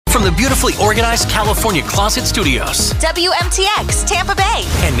from the beautifully organized California Closet Studios. WMTX, Tampa Bay.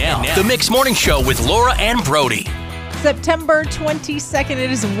 And now, the Mix Morning Show with Laura and Brody. September 22nd.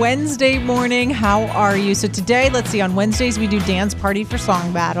 It is Wednesday morning. How are you? So today, let's see, on Wednesdays, we do Dance Party for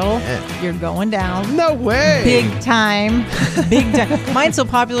Song Battle. Yeah. You're going down. No way. Big time. Big time. Mine's so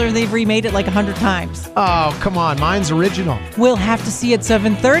popular, they've remade it like 100 times. Oh, come on. Mine's original. We'll have to see at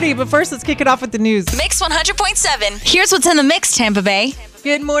 7:30. But first, let's kick it off with the news. Mix 100.7. Here's what's in the mix, Tampa Bay.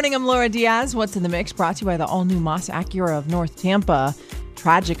 Good morning. I'm Laura Diaz. What's in the mix? Brought to you by the all-new Moss Acura of North Tampa.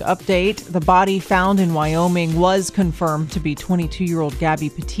 Tragic update. The body found in Wyoming was confirmed to be 22-year-old Gabby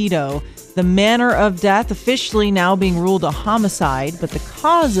Petito. The manner of death officially now being ruled a homicide, but the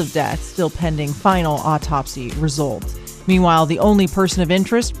cause of death still pending final autopsy results. Meanwhile, the only person of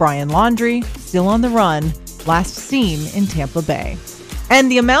interest, Brian Laundrie, still on the run, last seen in Tampa Bay. And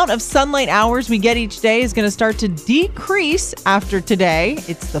the amount of sunlight hours we get each day is going to start to decrease after today.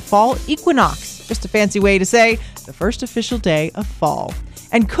 It's the fall equinox, just a fancy way to say the first official day of fall.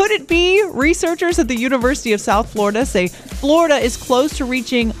 And could it be? Researchers at the University of South Florida say Florida is close to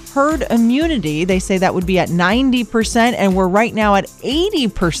reaching herd immunity. They say that would be at 90%, and we're right now at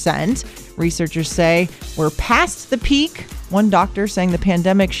 80%. Researchers say we're past the peak. One doctor saying the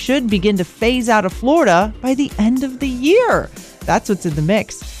pandemic should begin to phase out of Florida by the end of the year. That's what's in the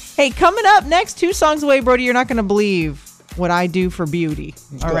mix. Hey, coming up next, 2 songs away, Brody, you're not going to believe what I do for beauty.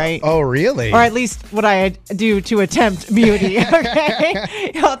 All right. Oh, really? Or at least what I do to attempt beauty.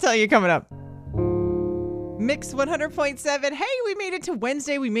 Okay. I'll tell you coming up. Mix 100.7. Hey, we made it to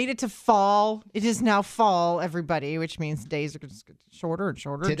Wednesday. We made it to fall. It is now fall, everybody, which means days are just shorter and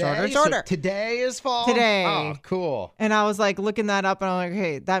shorter and shorter and shorter. So today is fall? Today. Oh, cool. And I was like looking that up and I'm like,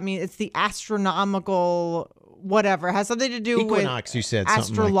 hey, that means it's the astronomical whatever. It has something to do Equinox, with you said something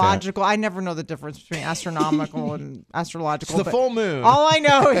astrological. like that. I never know the difference between astronomical and astrological. It's the full moon. All I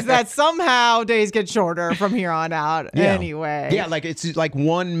know is that somehow days get shorter from here on out. Yeah. Anyway. Yeah, like it's like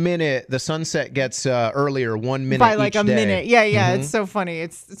 1 minute. The sunset gets earlier 1 minute by like each a day. minute. Yeah. It's so funny.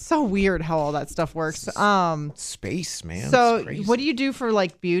 It's so weird how all that stuff works. Space, man. So It's crazy. what do you do for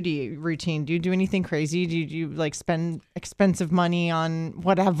like beauty routine? Do you do anything crazy? Do you like spend expensive money on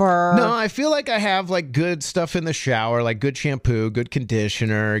whatever? No, I feel like I have like good stuff in the shower, like good shampoo, good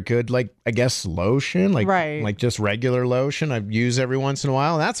conditioner, good like I guess lotion, like just regular lotion I use every once in a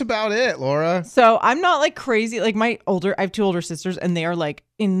while. And that's about it, Laura. So I'm not like crazy. Like I have 2 older sisters and they are like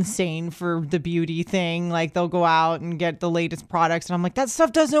insane for the beauty thing. Like they'll go out and get the latest products and I'm like, that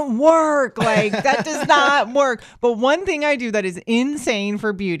stuff doesn't work. Like that does not work. But one thing I do that is insane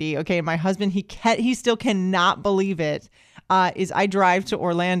for beauty. Okay. My husband, he still cannot believe it. Is I drive to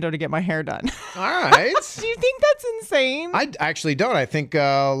Orlando to get my hair done. All right. Do you think that's insane? I actually don't. I think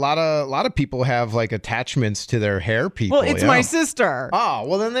a lot of people have like attachments to their hair people. Well, it's my sister. Oh,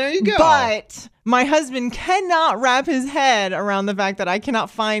 well then there you go. But my husband cannot wrap his head around the fact that I cannot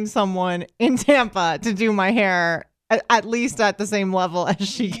find someone in Tampa to do my hair at least at the same level as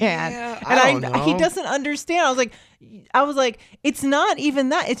she can. Yeah, and I don't know. He doesn't understand. I was like, it's not even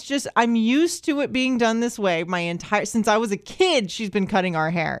that. It's just I'm used to it being done this way since I was a kid. She's been cutting our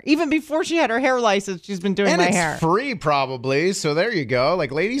hair. Even before she had her hair license, she's been doing my hair. And it's free probably. So there you go.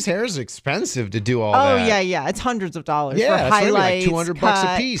 Like ladies' hair is expensive to do all that. Oh yeah. It's hundreds of dollars for it's highlights, like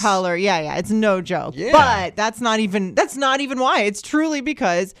 $200 a piece. Color. Yeah. It's no joke. Yeah. But that's not even why. It's truly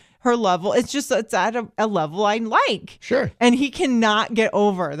because her level, it's at a level I like. Sure. And he cannot get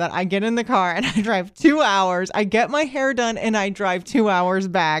over that. I get in the car and I drive 2 hours. I get my hair done and I drive 2 hours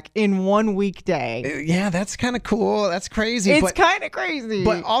back in 1 weekday. Yeah, that's kind of cool. That's crazy. It's kind of crazy.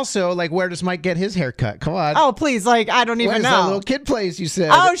 But also, like, where does Mike get his hair cut? Come on. Oh, please. Like, I don't even Where's know. that little kid place you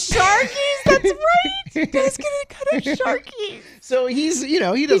said? Oh, Sharky's. That's right. He's going to cut a Sharky. So he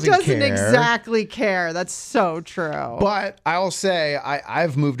doesn't care. Exactly care. That's so true. But I will say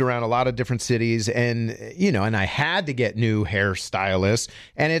I've moved around a lot of different cities and I had to get new hairstylists,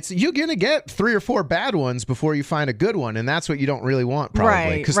 and you're going to get 3 or 4 bad ones before you find a good one. And that's what you don't really want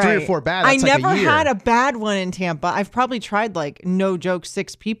probably. Because 3 or 4 bad, that's I never like a year. had a bad one in Tampa. I've probably tried like no joke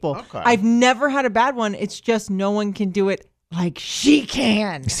 6 people. Okay. I've never had a bad one. It's just no one can do it like she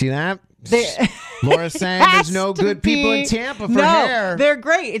can. You see that? Laura's saying there's no good people in Tampa for hair. They're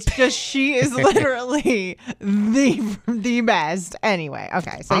great. It's just she is literally the best. Anyway,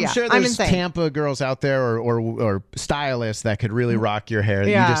 okay. So I'm sure there's insane. Tampa girls out there or stylists that could really rock your hair that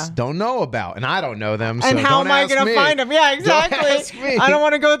you just don't know about, and I don't know them. And so how don't am I ask going to me. find them? Yeah, exactly. Don't ask me. I don't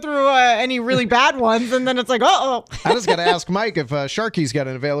want to go through any really bad ones, and then it's like, I just got to ask Mike if Sharky's got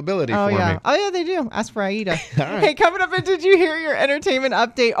an availability for me. Oh yeah, they do. Ask for Aida. All right. Hey, coming up, did you hear your entertainment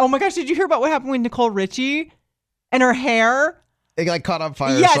update? Oh my gosh, did you hear about what happened with Nicole Richie and her hair? It like caught on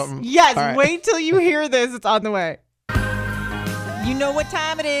fire or Yes, something? yes. All right. Wait till you hear this. It's on the way. You know what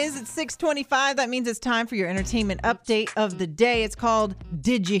time it is. It's 6:25. That means it's time for your entertainment update of the day. It's called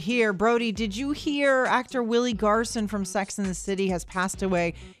Did You Hear? Brody, did you hear actor Willie Garson from Sex and the City has passed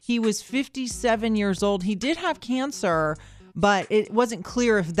away? He was 57 years old. He did have cancer, but it wasn't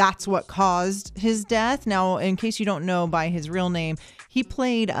clear if that's what caused his death. Now, in case you don't know by his real name, he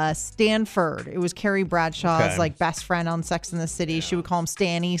played Stanford. It was Carrie Bradshaw's like best friend on Sex and the City. She would call him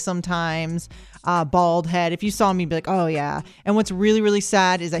Stanny sometimes. Bald head. If you saw me, you'd be like, oh yeah. And what's really, really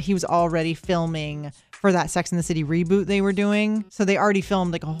sad is that he was already filming for that Sex and the City reboot they were doing. So they already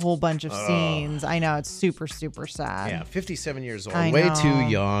filmed like a whole bunch of scenes. I know, it's super, super sad. Yeah, 57 years old. I Way know. too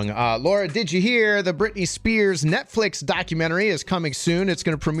young. Laura, did you hear the Britney Spears Netflix documentary is coming soon? It's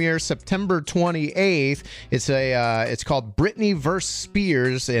going to premiere September 28th. It's called Britney vs.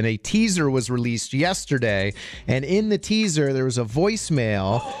 Spears, and a teaser was released yesterday. And in the teaser, there was a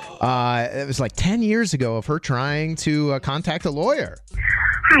voicemail. It was like 10 years ago of her trying to contact a lawyer.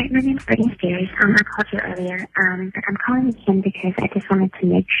 Hi, my name's Britney Spears. I called you earlier, but I'm calling again because I just wanted to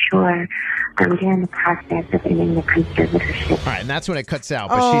make sure we're in the process of ending the conservatorship. All right, and that's when it cuts out.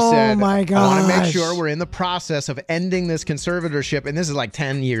 But she said, my I want to make gosh. sure we're in the process of ending this conservatorship. And this is like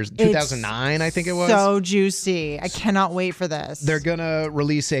 10 years, 2009, I think it was. So juicy. I cannot wait for this. They're going to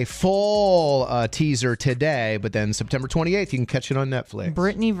release a full teaser today, but then September 28th, you can catch it on Netflix.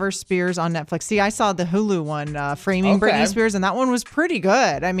 Britney vs. Spears on Netflix. See, I saw the Hulu one, Framing Okay. Britney Spears, and that one was pretty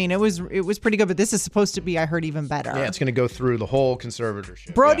good. I mean, it was pretty good, but this is supposed to be, I heard, even better. Yeah, it's going to go through the whole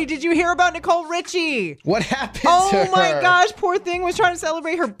conservatorship. Brody, Yeah. did you hear about Nicole Richie? What happened to Oh her? my gosh, poor thing was trying to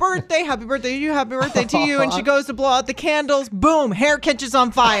celebrate her birthday. Happy birthday to you, happy birthday to you. And she goes to blow out the candles. Boom, hair catches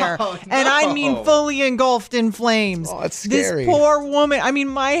on fire. Oh, And I no. mean fully engulfed in flames. Oh, it's scary. This poor woman. I mean,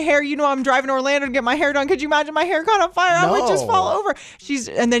 my hair, I'm driving to Orlando to get my hair done. Could you imagine my hair caught on fire? I would just No. fall over.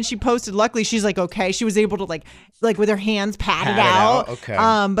 And then she posted, luckily she's like, okay. She was able to like with her hands pat it out. Okay.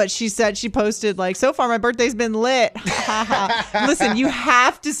 But she said she posted like, so far my birthday's been lit. Listen, you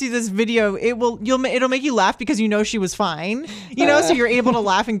have to see this video. It'll make you laugh because you know she was fine. So you're able to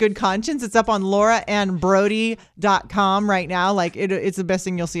laugh in good conscience. It's up on lauraandbrody.com right now. Like it's the best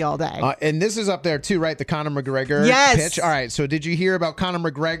thing you'll see all day. And this is up there too, right? The Conor McGregor Yes. pitch. All right. So did you hear about Conor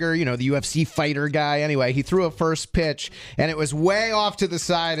McGregor? The UFC fighter guy. Anyway, he threw a first pitch and it was way off to the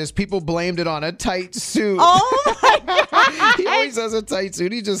side as people blamed it on a tight suit. Oh my God. He always has a tight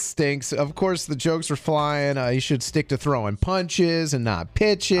suit. He just stinks. Of course, the jokes were flying. He should stick to throwing punches and not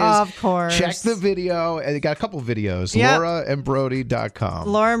pitches. Of course. Check the video. They got a couple videos. Yep. LauraandBrody.com.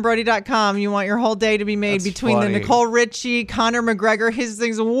 LauraandBrody.com. You want your whole day to be made That's between funny. the Nicole Richie, Conor McGregor. His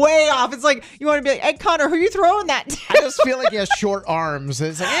thing's way off. It's like you want to be like, hey, Conor, who you throwing that to? I just feel like he has short arms.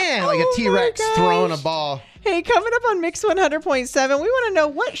 It's like, like Oh a T-Rex my gosh. throwing a ball. Hey, coming up on Mix 100.7, we want to know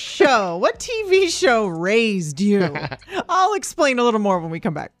what TV show raised you? I'll explain a little more when we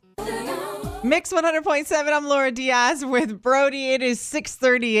come back. Mix 100.7, I'm Laura Diaz with Brody. It is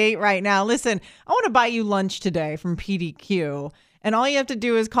 6:38 right now. Listen, I want to buy you lunch today from PDQ. And all you have to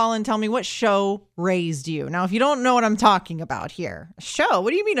do is call and tell me what show raised you. Now, if you don't know what I'm talking about here, a show? What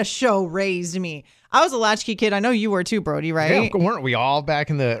do you mean a show raised me? I was a latchkey kid. I know you were too, Brody, right? Yeah, weren't we all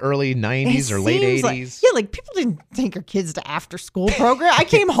back in the early 90s It or late seems 80s? like people didn't take their kids to after school program. I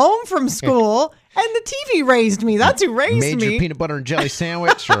came home from school and the TV raised me. That's who raised Made me. your peanut butter and jelly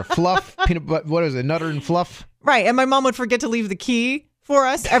sandwich or a fluff peanut butter. What is it? Nutter and fluff? Right. And my mom would forget to leave the key for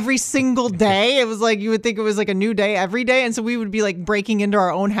us every single day. It was like you would think it was like a new day every day. And so we would be like breaking into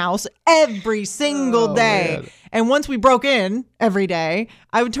our own house every single day. Man. And once we broke in every day,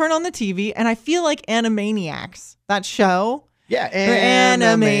 I would turn on the TV and I feel like Animaniacs, that show. Yeah,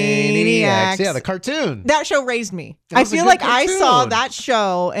 Animaniacs. Yeah, the cartoon. That show raised me. That I was a feel good like I saw cartoon. that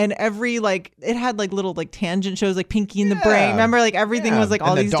show and every it had like little like tangent shows like Pinky and the Brain. Remember like everything was like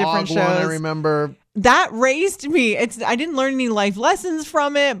all and these the different dog one, I shows. remember. That raised me. I didn't learn any life lessons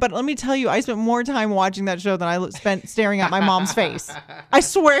from it, but let me tell you, I spent more time watching that show than I spent staring at my mom's face. I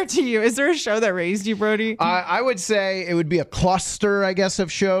swear to you. Is there a show that raised you, Brody? I would say it would be a cluster, I guess,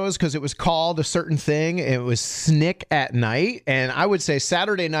 of shows because it was called a certain thing. It was Snick at Night. And I would say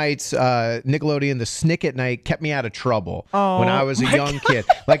Saturday nights, Nickelodeon, the Snick at Night kept me out of trouble when I was a young kid.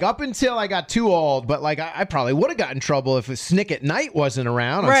 Like up until I got too old, but like I probably would have gotten in trouble if Snick at Night wasn't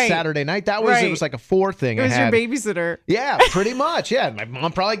around on Right. Saturday night. It was like a four thing It was I your had. babysitter. Yeah, pretty much. Yeah, my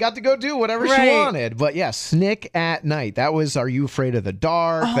mom probably got to go do whatever she Right. wanted. But yeah, Snick at Night. That was Are You Afraid of the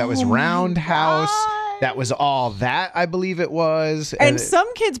Dark? That was Roundhouse. that was all that, I believe it was. And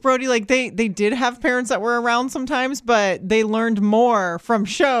some kids, Brody, like they did have parents that were around sometimes, but they learned more from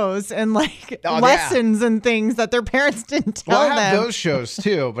shows and like lessons and things that their parents didn't tell them. I have those shows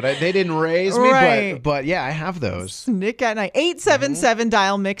too, but they didn't raise me. Right. But yeah, I have those. Nick at Night. 877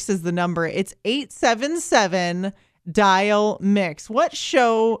 dial mix is the number. It's 877 dial mix. What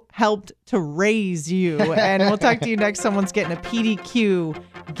show helped to raise you? And we'll talk to you next. Someone's getting a PDQ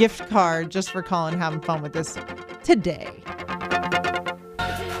gift card just for calling and having fun with this today.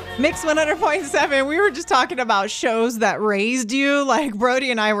 Mix 100.7. We were just talking about shows that raised you. Like Brody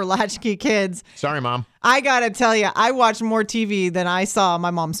and I were latchkey kids. Sorry, Mom. I got to tell you, I watched more TV than I saw my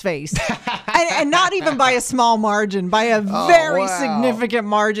mom's face. and not even by a small margin, by a very significant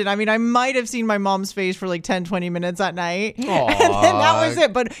margin. I mean, I might have seen my mom's face for like 10, 20 minutes at night. And then that was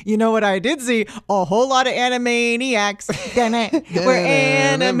it. But you know what I did see? A whole lot of Animaniacs. We're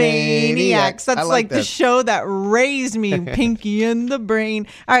Animaniacs. That's like the show that raised me, Pinky in the Brain.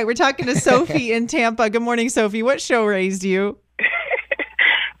 All right, we're talking to Sophie in Tampa. Good morning, Sophie. What show raised you?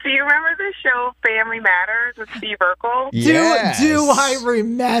 Do you remember the show Family Matters with Steve Urkel? Yes. Do I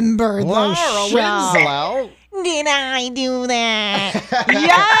remember the show? Winslow. Did I do that?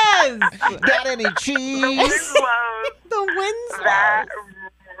 Yes. Got any cheese? The Winslows. That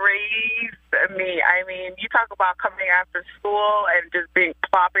raised me. I mean, you talk about coming after school and just being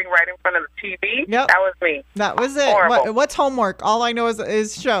plopping right in front of the TV. Yep. That was me. That was it. What's homework? All I know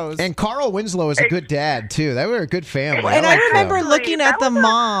is shows. And Carl Winslow is a good dad, too. They were a good family. And I remember looking at the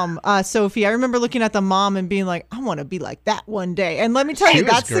mom, Sophie. I remember looking at the mom and being like, I want to be like that one day. And let me tell you,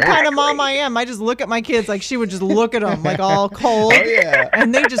 that's the kind of mom I am. I just look at my kids like she would just look at them like all cold. Oh, yeah.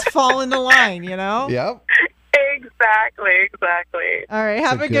 And they just fall into line, you know? Yep. Exactly. All right,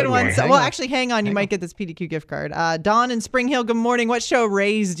 have a good one. So, actually, hang on. You might get this PDQ gift card. Dawn in Spring Hill, good morning. What show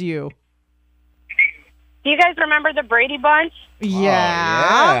raised you? Do you guys remember the Brady Bunch? Yeah.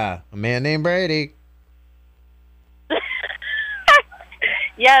 Oh, yeah. A man named Brady.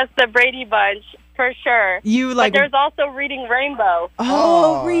 Yes, the Brady Bunch, for sure. But there's also Reading Rainbow.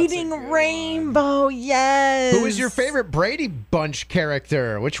 Oh, Reading Rainbow, yes. Who was your favorite Brady Bunch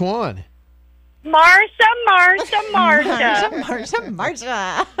character? Which one? Marsha.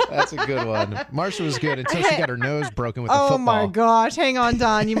 That's a good one. Marsha was good until she got her nose broken with the football. Oh my gosh. Hang on,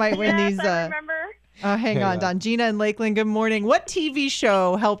 Don. You might win these. I remember. Hang on, Don. Gina in Lakeland, good morning. What TV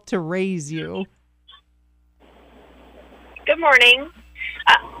show helped to raise you? Good morning.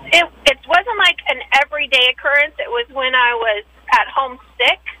 It wasn't like an everyday occurrence. It was when I was at home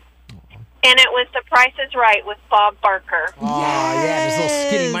sick. And it was The Price is Right with Bob Barker. Oh, yeah, his little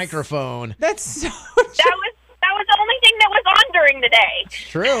skinny microphone. That's so true. That was the only thing that was on during the day.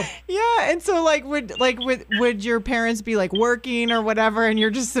 True. Yeah, and so would your parents be like working or whatever, and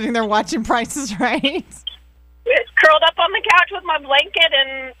you're just sitting there watching Price is Right? Curled up on the couch with my blanket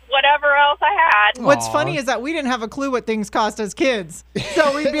and whatever else I had. What's funny is that we didn't have a clue what things cost as kids,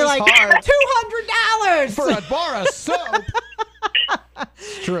 so we'd be like, $200 for a bar of soap.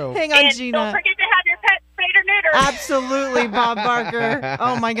 True. Hang on, and Gina. Don't forget to have your pet spayed or neutered. Absolutely, Bob Barker.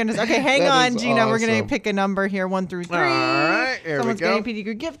 Oh my goodness. Okay, hang on, Gina. Awesome. We're gonna pick a number here, 1 through 3. All right, here Someone's we go. getting a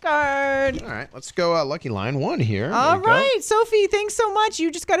PDQ gift card. All right, let's go lucky line 1 here. All right, Sophie. Thanks so much. You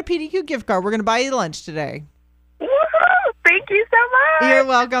just got a PDQ gift card. We're gonna buy you lunch today. Woohoo! Thank you so much. You're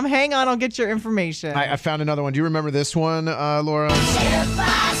welcome. Hang on, I'll get your information. I found another one. Do you remember this one, Laura?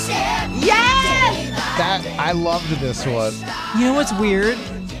 Yes! I loved this one. You know what's weird?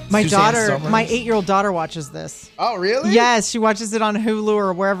 My Suzanne daughter, Summers? my 8-year-old daughter watches this. Oh, really? Yes, she watches it on Hulu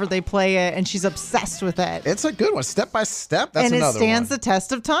or wherever they play it, and she's obsessed with it. It's a good one. Step by step. That's and another one. And it stands the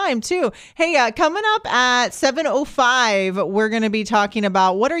test of time, too. Hey, coming up at 7:05, we're going to be talking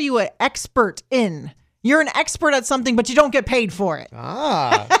about what are you an expert in? You're an expert at something, but you don't get paid for it.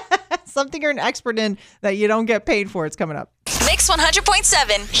 Something you're an expert in that you don't get paid for. It's coming up. Mix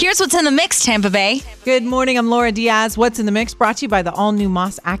 100.7. Here's what's in the mix, Tampa Bay. Good morning. I'm Laura Diaz. What's in the mix? Brought to you by the all-new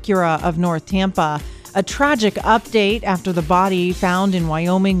Moss Acura of North Tampa. A tragic update after the body found in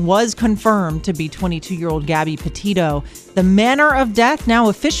Wyoming was confirmed to be 22-year-old Gabby Petito. The manner of death now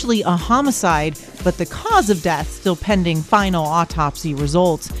officially a homicide, but the cause of death still pending final autopsy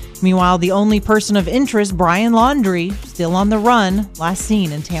results. Meanwhile, the only person of interest, Brian Laundrie, still on the run, last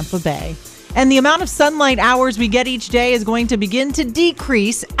seen in Tampa Bay. And the amount of sunlight hours we get each day is going to begin to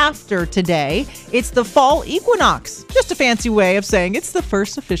decrease after today. It's the fall equinox, just a fancy way of saying it's the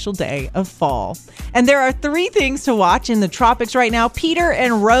first official day of fall. And there are 3 things to watch in the tropics right now. Peter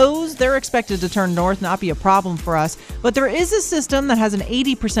and Rose, they're expected to turn north, not be a problem for us. But there is a system that has an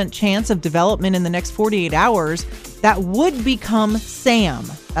 80% chance of development in the next 48 hours that would become Sam.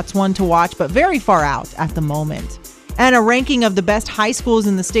 That's one to watch, but very far out at the moment. And a ranking of the best high schools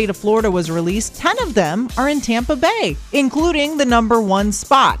in the state of Florida was released. 10 of them are in Tampa Bay, including the number 1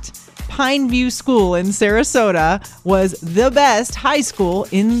 spot. Pineview School in Sarasota was the best high school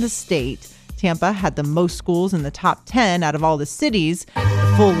in the state. Tampa had the most schools in the top 10 out of all the cities.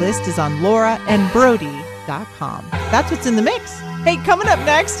 The full list is on lauraandbrody.com. That's what's in the mix. Hey, coming up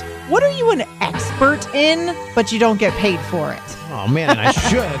next, what are you an expert in, but you don't get paid for it? Oh, man, and I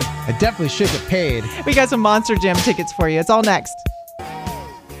should. I definitely should get paid. We got some Monster Jam tickets for you. It's all next.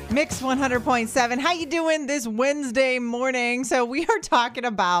 Mix 100.7. How you doing this Wednesday morning? So we are talking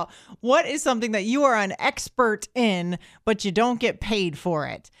about what is something that you are an expert in, but you don't get paid for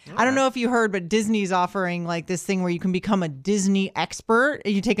it. I don't know if you heard, but Disney's offering like this thing where you can become a Disney expert.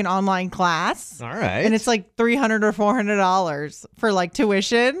 You take an online class. All right. And it's like $300 or $400 for like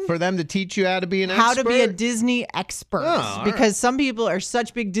tuition. For them to teach you how to be an expert? How to be a Disney expert. Because some people are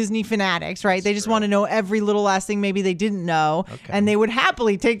such big Disney fanatics, right? They just want to know every little last thing maybe they didn't know. Okay. And they would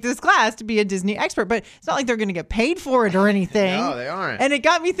happily take this class to be a Disney expert. But it's not like they're going to get paid for it or anything. No, they aren't. And it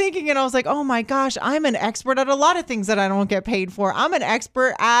got me thinking, and I was like, oh my gosh, I'm an expert at a lot of things that I don't get paid for. I'm an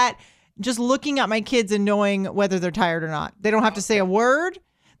expert at just looking at my kids and knowing whether they're tired or not. They don't have to say a word.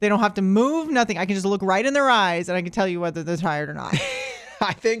 They don't have to move, nothing. I can just look right in their eyes and I can tell you whether they're tired or not.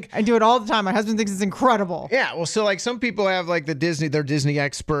 I think I do it all the time. My husband thinks it's incredible. Yeah, well, so like some people have like they're Disney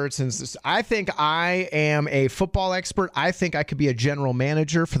experts, and I think I am a football expert. I think I could be a general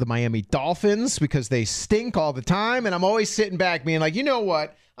manager for the Miami Dolphins because they stink all the time, and I'm always sitting back being like, you know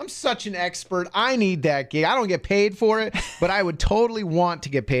what? I'm such an expert. I need that gig. I don't get paid for it, but I would totally want to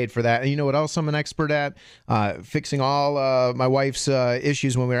get paid for that. And you know what else I'm an expert at? Fixing all my wife's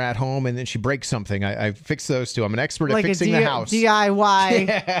issues when we're at home and then she breaks something. I fix those too. I'm an expert at fixing the house.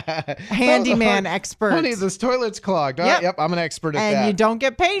 DIY handyman expert. Honey, this toilet's clogged. Yep, I'm an expert at that. And you don't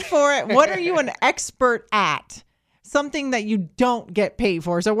get paid for it. What are you an expert at? Something that you don't get paid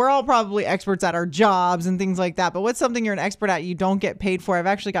for. So we're all probably experts at our jobs and things like that. But what's something you're an expert at you don't get paid for? I've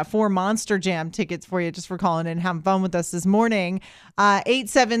actually got 4 Monster Jam tickets for you just for calling in and having fun with us this morning.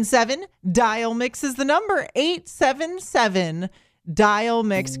 877-DIAL-MIX is the number.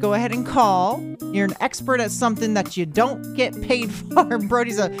 877-DIAL-MIX. Go ahead and call. You're an expert at something that you don't get paid for.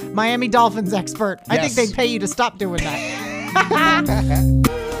 Brody's a Miami Dolphins expert. Yes. I think they'd pay you to stop doing that.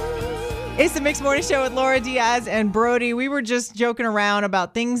 It's the Mixed Morning Show with Laura Diaz and Brody. We were just joking around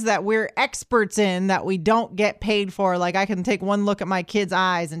about things that we're experts in that we don't get paid for. Like I can take one look at my kids'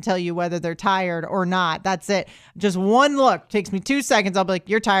 eyes and tell you whether they're tired or not. That's it. Just one look. Takes me 2 seconds. I'll be like,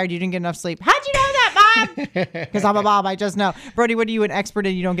 you're tired. You didn't get enough sleep. How'd you know that, Mom? Because I'm a mom. I just know. Brody, what are you an expert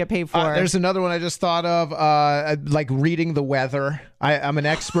in you don't get paid for? There's another one I just thought of, like reading the weather. I'm an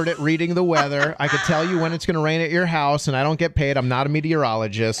expert at reading the weather. I could tell you when it's going to rain at your house, and I don't get paid. I'm not a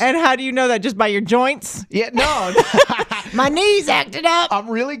meteorologist. And how do you know that? Just by your joints? Yeah, no. My knees acted up. I'm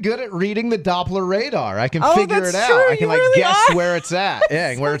really good at reading the Doppler radar. I can figure it out. True. I can guess where it's at.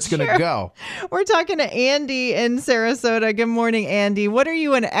 Yeah, and where it's going to go. We're talking to Andy in Sarasota. Good morning, Andy. What are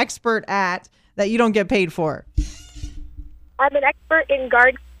you an expert at that you don't get paid for? I'm an expert in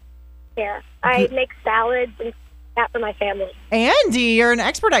garden care. I make salads and that for my family. Andy, you're an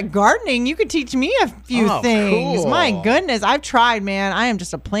expert at gardening. You could teach me a few things. Cool. My goodness, I've tried, man. I am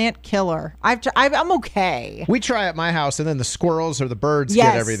just a plant killer. I'm okay. We try at my house, and then the squirrels or the birds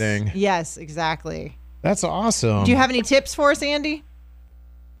get everything. Yes, exactly. That's awesome. Do you have any tips for us, Andy?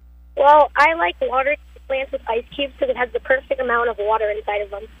 Well, I like watering plants with ice cubes because it has the perfect amount of water inside of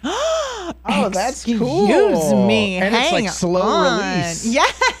them. Oh, that's cool. Excuse me. And it's like slow release.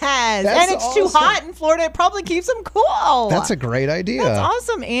 Yes. And it's too hot in Florida. It probably keeps them cool. That's a great idea. That's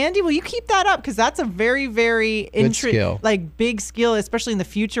awesome, Andy. Well, you keep that up because that's a very, very big skill, especially in the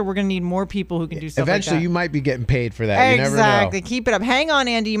future. We're going to need more people who can do stuff Eventually, like that. you might be getting paid for that. Exactly. You never know. Keep it up. Hang on,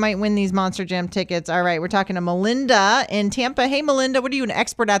 Andy. You might win these Monster Jam tickets. All right. We're talking to Melinda in Tampa. Hey, Melinda, what are you an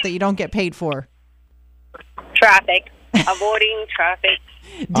expert at that you don't get paid for? Traffic. Avoiding traffic.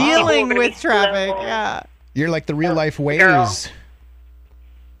 Dealing with traffic. Yeah. You're like the real life Waze.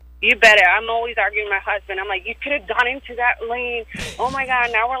 You better. I'm always arguing with my husband. I'm like, you could have gone into that lane. Oh my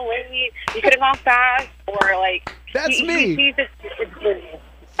God, now we're late. You could have gone fast. Or like, that's me.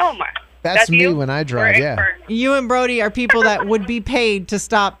 Oh my. That's me when I drive. Yeah. You and Brody are people that would be paid to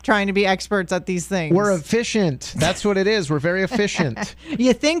stop trying to be experts at these things. We're efficient. That's what it is. We're very efficient.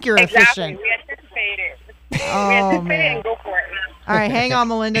 You think you're Exactly. efficient. We anticipate it. We Oh, anticipate it man. and go for it. All right, hang on,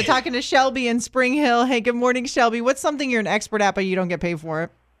 Melinda. Talking to Shelby in Spring Hill. Hey, good morning, Shelby. What's something you're an expert at, but you don't get paid for it?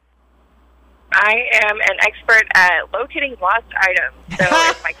 I am an expert at locating lost items. So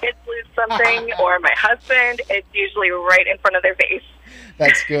if my kids lose something or my husband, it's usually right in front of their face.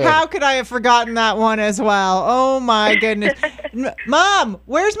 That's good. How could I have forgotten that one as well? Oh, my goodness. Mom,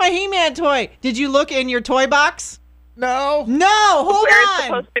 where's my He-Man toy? Did you look in your toy box? No. No, hold Where it's on.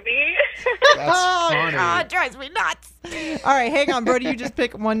 supposed to be. That's Oh, funny. God, drives me nuts. All right, hang on, Brody. You just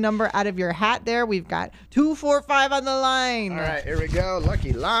pick one number out of your hat there. We've got 2, 4, 5 on the line. All right, here we go.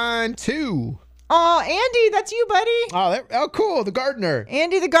 Lucky line 2. Oh, Andy, that's you, buddy. Oh, cool. The gardener.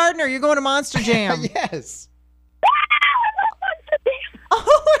 Andy the gardener, you're going to Monster Jam. Yes.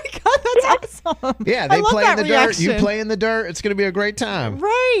 Oh, my God, that's awesome. Yeah, I they love play in that the reaction. dirt. You play in the dirt. It's going to be a great time.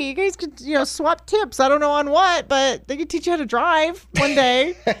 Right. You guys could, swap tips. I don't know on what, but they could teach you how to drive one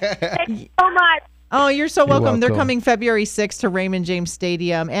day. So much. Oh, you're so welcome. They're welcome. coming February 6th to Raymond James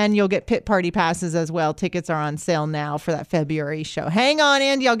Stadium, and you'll get pit party passes as well. Tickets are on sale now for that February show. Hang on,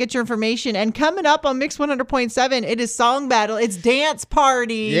 Andy. I'll get your information. And coming up on Mix 100.7, it is Song Battle. It's Dance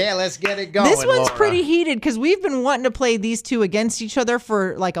Party. Yeah, let's get it going. This one's Laura. pretty heated because we've been wanting to play these two against each other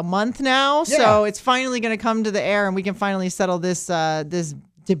for like a month now. Yeah. So it's finally going to come to the air, and we can finally settle this this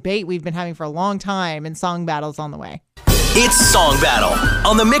debate we've been having for a long time, and Song Battle's on the way. It's Song Battle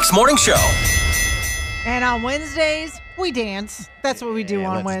on the Mix Morning Show. And on Wednesdays, we dance. That's what we do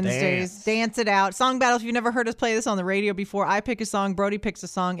on let's Wednesdays. Dance it out. Song Battle, if you've never heard us play this on the radio before, I pick a song, Brody picks a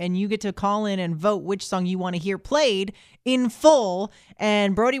song, and you get to call in and vote which song you want to hear played in full.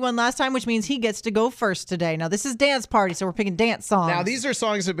 And Brody won last time, which means he gets to go first today. Now, this is Dance Party, so we're picking dance songs. Now, these are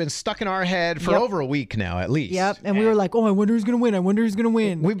songs that have been stuck in our head for Yep. over a week now, at least. Yep. And we were like, oh, I wonder who's going to win. I wonder who's going to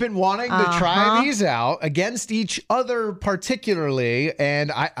win. We've been wanting to try these out against each other particularly,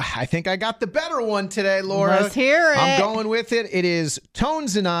 and I think I got the better one today, Laura. Let's hear it. I'm going with it. It is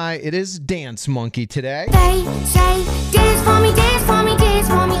Tones and I. It is Dance Monkey today. Say, dance for me, dance for me, dance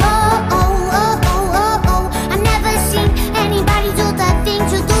for me. Oh, oh, oh, oh, oh, oh. I've never seen anybody do the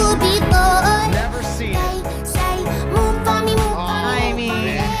things you do before. Never seen it. Say, move for me, move for I me.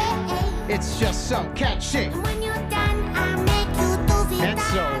 mean, It's just so catchy. And when you're done, I'll make you do it. It's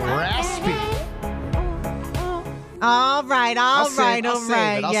so raspy. all right. I'll save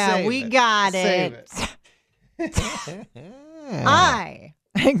it. Yeah, we got Save it. I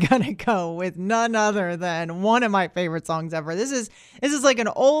am gonna go with none other than one of my favorite songs ever. This is like an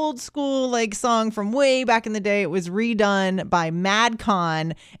old school like song from way back in the day. It was redone by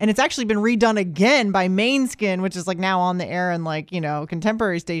Madcon, and it's actually been redone again by Mainskin, which is like now on the air and like,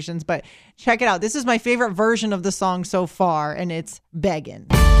 contemporary stations. But check it out. This is my favorite version of the song so far, and it's Beggin'.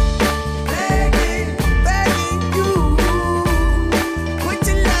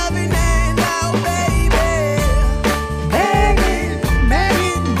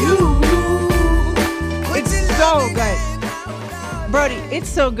 So good. Brody, it's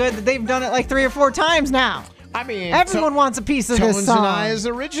so good that they've done it like 3 or 4 times now. I mean, Everyone wants a piece of this Tones song. and I is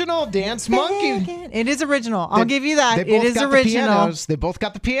original. Dance Monkey. It is original. I'll give you that. They It both is got the original. pianos. They both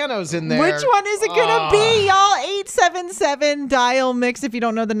got the pianos in there. Which one is it going to be, y'all? 877 dial mix. If you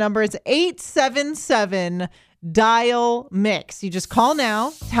don't know the number, it's 877 dial mix. You just call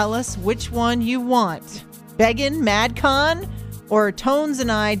now. Tell us which one you want. Beggin', Madcon, or Tones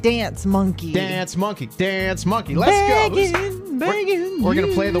and I, Dance Monkey. Dance Monkey. Dance Monkey. Let's go. We're going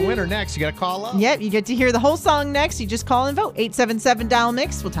to play the winner next. You got to call up. Yep, you get to hear the whole song next. You just call and vote. 877 dial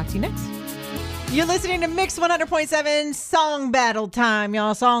mix. We'll talk to you next. You're listening to Mix 100.7 Song Battle Time,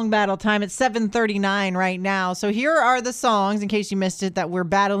 y'all. Song Battle Time. It's 7:39 right now. So here are the songs, in case you missed it, that we're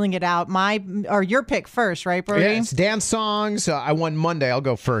battling it out. Your pick first, right, Brody? Yeah, it's dance songs. I won Monday. I'll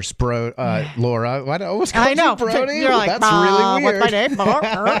go first, Laura. I almost I called know. you Brody. You're like, That's really weird. what's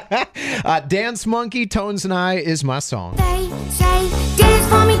my name? Dance Monkey, Tones and I is my song. Say, dance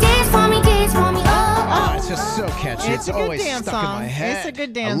for me, dance for me, dance for me. Oh, it's just so catchy. It's a good always dance stuck song. in my head. It's a good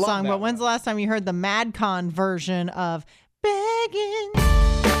I dance love song. that But when's the one. last time you heard the Madcon version of Begging?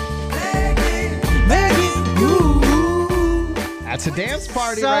 That's a dance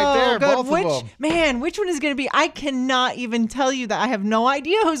party So right there. good. Both of them. Man, which one is going to be? I cannot even tell you that. I have no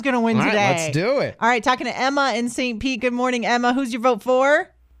idea who's going to win All right, today. let's do it. All right, talking to Emma in St. Pete. Good morning, Emma. Who's your vote for?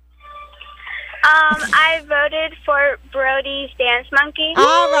 I voted for Brody's Dance Monkey.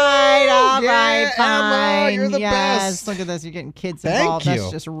 All right, Yeah, fine. Emma, you're the yes, best. look at this. You're getting kids Thank involved. you.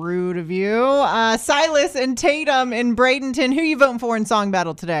 That's just rude of you. Silas and Tatum in Bradenton. Who you voting for in Song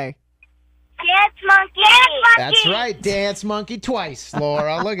Battle today? Dance monkey. That's right. Dance monkey twice,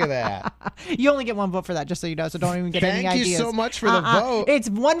 Laura. Look at that. You only get one vote for that, just so you know, so don't even get any Thank ideas. you so much for the vote. It's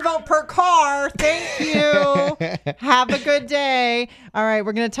one vote per car. Thank you. Have a good day. All right,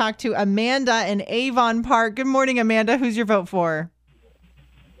 we're going to talk to Amanda in Avon Park. Good morning, Amanda. Who's your vote for?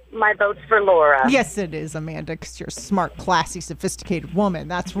 My vote's for Laura. Yes, it is, Amanda, because you're a smart, classy, sophisticated woman.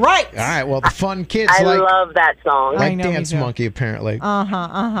 That's right. All right. Well, the fun kids I like love that song. I like know, me Dance too. Monkey, apparently. All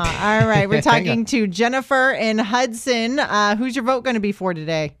right, we're talking to Jennifer in Hudson. Who's your vote going to be for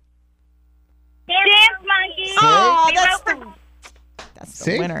today? Dance monkey. Oh, We that's vote the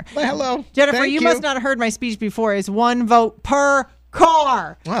See? winner. Well, hello. Jennifer, Thank you must not have heard my speech before. It's one vote per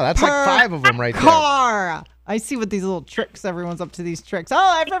car. Wow, that's Per like 5 of them right there. car. I see what these little tricks. Everyone's up to these tricks.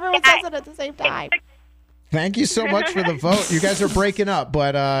 Oh, everyone says it at the same time. Thank you so much for the vote. You guys are breaking up,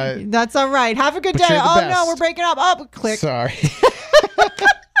 but That's all right. Have a good But day. you're the Oh, best. no, we're breaking up. Oh, click. sorry.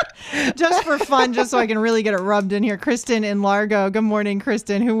 Just for fun, just so I can really get it rubbed in here. Kristen in Largo. Good morning,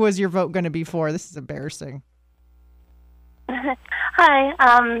 Kristen. Who was your vote going to be for? This is embarrassing. Hi.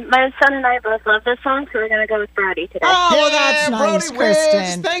 My son and I both love this song, so we're going to go with Brody today. Oh, Yeah, that's nice, Brody wins.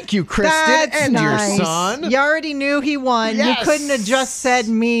 Kristen. Thank you, Kristen, That's and nice. your son. You already knew he won. Yes. You couldn't have just said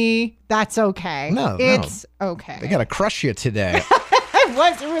me. That's okay. No, it's okay. They got to crush you today. It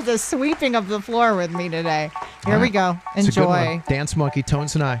was a sweeping of the floor with me today. Here we go. It's a good Enjoy. one. Dance Monkey,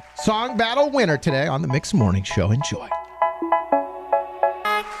 Tones and I. Song battle winner today on the Mixed Morning Show. Enjoy.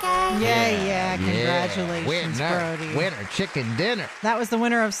 Yeah. Congratulations, Brody. Winner, chicken dinner. That was the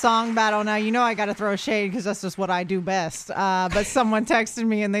winner of Song Battle. Now, you know I got to throw shade because that's just what I do best. But someone texted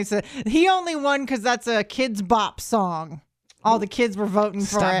me and they said, he only won because that's a Kids Bop song. All the kids were voting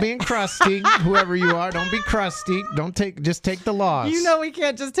for Stop it. being crusty, whoever you are. Don't be crusty. Just take the loss. You know we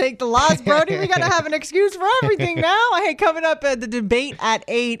can't just take the loss, Brody. We got to have an excuse for everything now. Hey, coming up, the debate at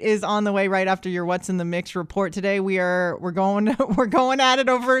 8 is on the way right after your What's in the Mix report. Today we're going at it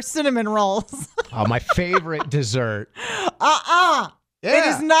over cinnamon rolls. Oh, my favorite dessert. It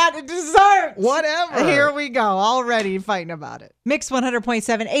Yeah. is not a dessert. Whatever. Here we go. Already fighting about it. Mix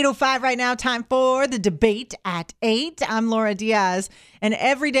 100.7, 8:05 right now. Time for the debate at 8. I'm Laura Diaz. And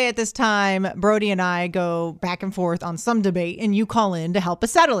every day at this time, Brody and I go back and forth on some debate, and you call in to help us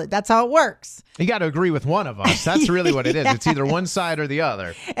settle it. That's how it works. You got to agree with one of us. That's really what it is. It's either one side or the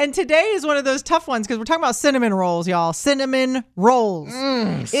other. And today is one of those tough ones because we're talking about cinnamon rolls, y'all. Cinnamon rolls.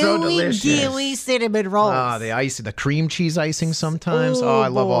 So delicious. Gooey cinnamon rolls. The icing, the cream cheese icing sometimes. I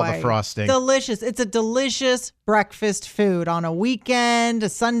love all the boy. frosting. Delicious. It's a delicious breakfast food on a weekend, a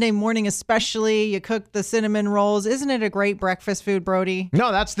Sunday morning especially. You cook the cinnamon rolls. Isn't it a great breakfast food, Brody?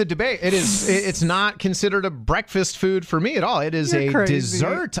 No, that's the debate. It is. It's not considered a breakfast food for me at all. It is You're a crazy.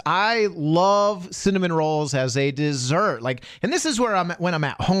 dessert. I love cinnamon rolls as a dessert. And this is where when I'm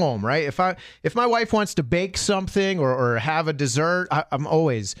at home, right? If my wife wants to bake something or have a dessert, I'm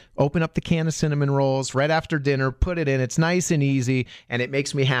always open up the can of cinnamon rolls right after dinner, put it in. It's nice and easy, and it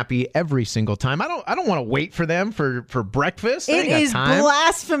makes me happy every single time. I don't want to wait for them for breakfast. I It ain't got is time.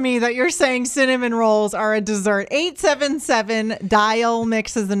 blasphemy that you're saying cinnamon rolls are a dessert.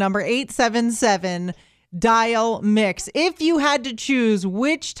 877-DIAL-MIX is the number. 877-DIAL-MIX. If you had to choose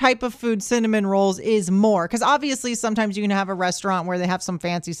which type of food cinnamon rolls is more, because obviously sometimes you can have a restaurant where they have some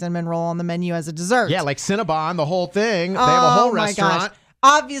fancy cinnamon roll on the menu as a dessert. Yeah, like Cinnabon, the whole thing. They have a whole my restaurant. gosh.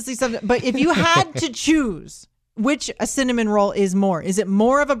 Obviously something, but if you had to choose which a cinnamon roll is more, is it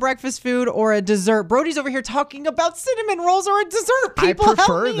more of a breakfast food or a dessert? Brody's over here talking about cinnamon rolls or a dessert. People, I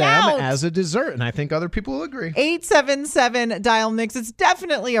prefer help me them out. as a dessert, and I think other people will agree. 877-DIAL-MIX. It's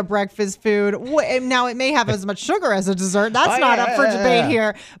definitely a breakfast food. Now, it may have as much sugar as a dessert. That's not up for debate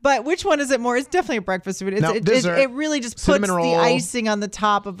here. But which one is it more? It's definitely a breakfast food. Dessert. It really just puts Cinnamon roll. the icing on the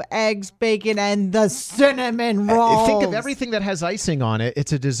top of eggs, bacon, and the cinnamon roll. Think of everything that has icing on it.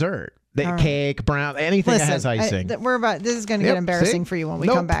 It's a dessert. Cake, brown, anything that has icing. This is going to Yep, get embarrassing see? for you when we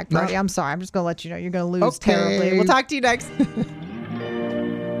Nope, come back, Brody. not- I'm sorry. I'm just going to let you know you're going to lose Okay. terribly. We'll talk to you next.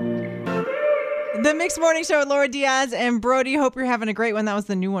 The Mixed Morning Show with Laura Diaz and Brody. Hope you're having a great one. That was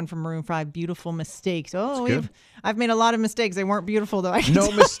the new one from Maroon 5, Beautiful Mistakes. Oh, good. I've made a lot of mistakes. They weren't beautiful, though. I can No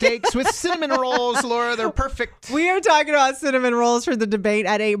tell mistakes with cinnamon rolls, Laura. They're perfect. We are talking about cinnamon rolls for the debate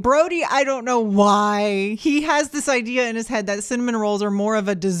at 8. Brody, I don't know why. He has this idea in his head that cinnamon rolls are more of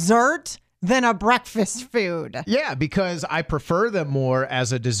a dessert than a breakfast food. Yeah, because I prefer them more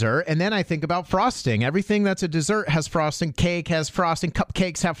as a dessert. And then I think about frosting. Everything that's a dessert has frosting. Cake has frosting.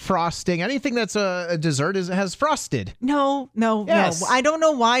 Cupcakes have frosting. Anything that's a dessert has frosted. No. Yes. I don't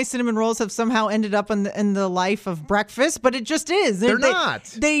know why cinnamon rolls have somehow ended up in the life of breakfast, but it just is. They're not.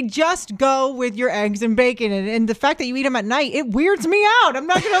 They just go with your eggs and bacon. And the fact that you eat them at night, it weirds me out. I'm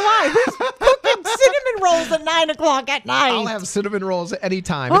not going to lie. Who's cooking cinnamon rolls at 9 o'clock at night? I'll have cinnamon rolls at any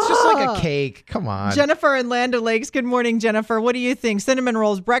time. It's just like a cake. Come on. Jennifer in Land O'Lakes. Good morning, Jennifer. What do you think? Cinnamon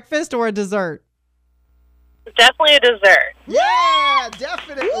rolls, breakfast or a dessert? Definitely a dessert. Yeah,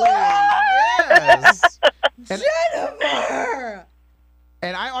 definitely. Yes. Jennifer!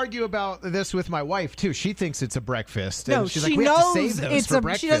 And I argue about this with my wife, too. She thinks it's a breakfast. No, And she's she like, we have to knows save those for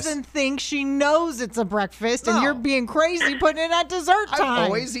breakfast. She doesn't think, she knows it's a breakfast, and No. you're being crazy putting it at dessert time. I've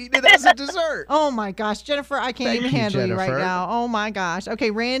always eaten it as a dessert. Oh my gosh, Jennifer, I can't Thank even you, handle you right Jennifer. now. Oh my gosh.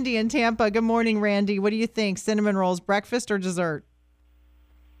 Okay, Randy in Tampa. Good morning, Randy. What do you think? Cinnamon rolls, breakfast or dessert?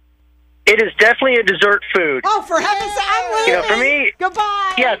 It is definitely a dessert food. Oh, for heaven's sake, I'm leaving. You know, for me,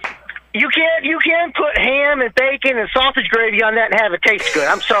 Goodbye. yes. You can't put ham and bacon and sausage gravy on that and have it taste good.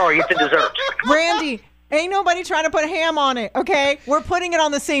 I'm sorry, it's a dessert. Randy, ain't nobody trying to put ham on it, okay? We're putting it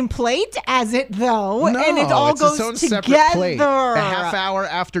on the same plate as it, though, No, and it all it's goes its own together. separate plate. A half hour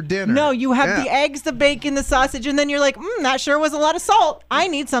after dinner. No, you have the eggs, the bacon, the sausage, and then you're like, that sure was a lot of salt. I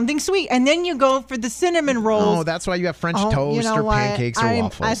need something sweet. And then you go for the cinnamon rolls. Oh, that's why you have French Oh, toast you know or what? pancakes or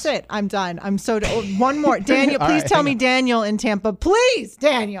waffles. That's it. I'm done. I'm so one more. Daniel, All please right, tell hang me, on. Daniel in Tampa. Please,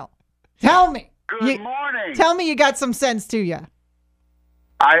 Daniel. Tell me. Good morning. Tell me you got some sense to you.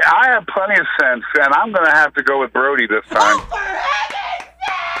 I have plenty of sense, and I'm going to have to go with Brody this time.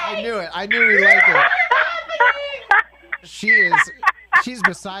 I knew it. I knew we liked her. She's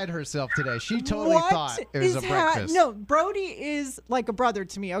beside herself today. She totally thought it was a breakfast. No, Brody is like a brother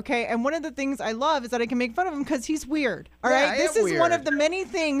to me, okay? And one of the things I love is that I can make fun of him because he's weird. All Yeah, right, I this am is one weird. of the many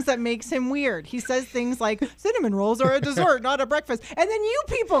things that makes him weird. He says things like cinnamon rolls are a dessert, not a breakfast. And then you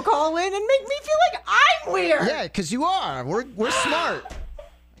people call in and make me feel like I'm weird. Yeah, because you are. We're smart.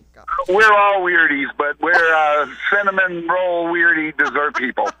 We're all weirdies, but we're cinnamon roll weirdy dessert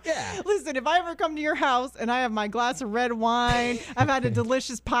people. Yeah. Listen, if I ever come to your house and I have my glass of red wine, I've had a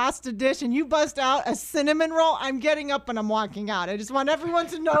delicious pasta dish, and you bust out a cinnamon roll, I'm getting up and I'm walking out. I just want everyone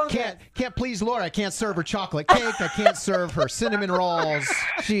to know that. Can't please Laura. I can't serve her chocolate cake. I can't serve her cinnamon rolls.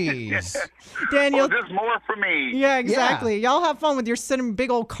 Jeez. Daniel. Well, there's more for me. Yeah, exactly. Y'all have fun with your cinnamon,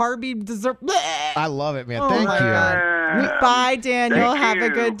 big old carby dessert. Blech. I love it, man. Oh Thank my you. God. Bye, Daniel. Thank Have a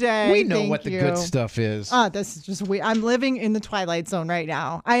you. good day. We know Thank what the you. good stuff is. Oh, this is just weird. I'm living in the Twilight Zone right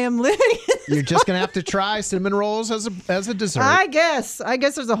now. I am living in You're just gonna have to try cinnamon rolls as a dessert. I guess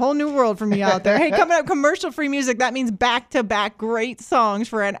there's a whole new world for me out there. Hey, coming up, commercial-free music. That means back-to-back great songs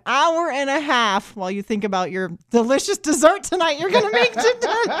for an hour and a half while you think about your delicious dessert tonight. You're going to make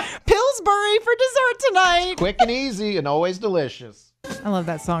Pillsbury for dessert tonight. Quick and easy and always delicious. I love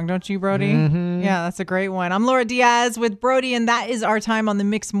that song, don't you, Brody? Mm-hmm. Yeah, that's a great one. I'm Laura Diaz with Brody, and that is our time on the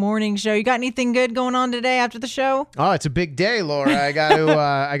Mixed Morning Show. You got anything good going on today after the show? Oh, it's a big day, Laura. I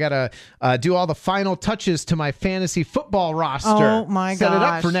got to do all the final touches to my fantasy football roster. Oh, my Set it up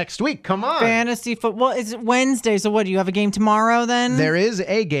gosh. for next week. Come on. Fantasy football. Is it Wednesday? So what, do you have a game tomorrow then? There is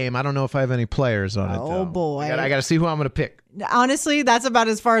a game. I don't know if I have any players on it, Oh, though. boy. I got to see who I'm going to pick. Honestly, that's about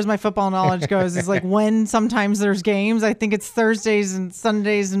as far as my football knowledge goes. It's like when sometimes there's games. I think it's Thursdays and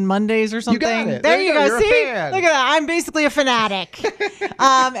Sundays and Mondays or something. got it. There you go. You're a See? fan. Look at that. I'm basically a fanatic.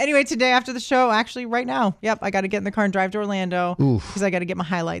 Anyway, today after the show, actually right now, I got to get in the car and drive to Orlando because I got to get my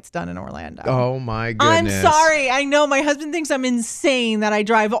highlights done in Orlando. Oh, my I'm goodness. sorry. I know my husband thinks I'm insane that I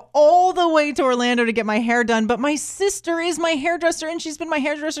drive all the way to Orlando to get my hair done, but my sister is my hairdresser, and she's been my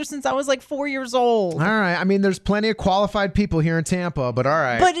hairdresser since I was like 4 years old. All right. I mean, there's plenty of qualified people here in Tampa, but all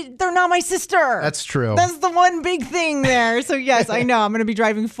right. But they're not my sister. That's true. That's the one big thing there. So, yes, I know. I'm going to be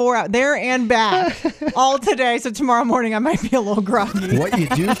driving 4 out there and back all today. So, tomorrow morning, I might be a little groggy. What you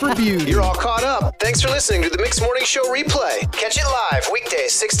do for beauty. You're all caught up. Thanks for listening to the Mix Morning Show replay. Catch it live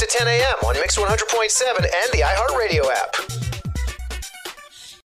weekdays 6 to 10 a.m. on Mix 100.7 and the iHeartRadio app.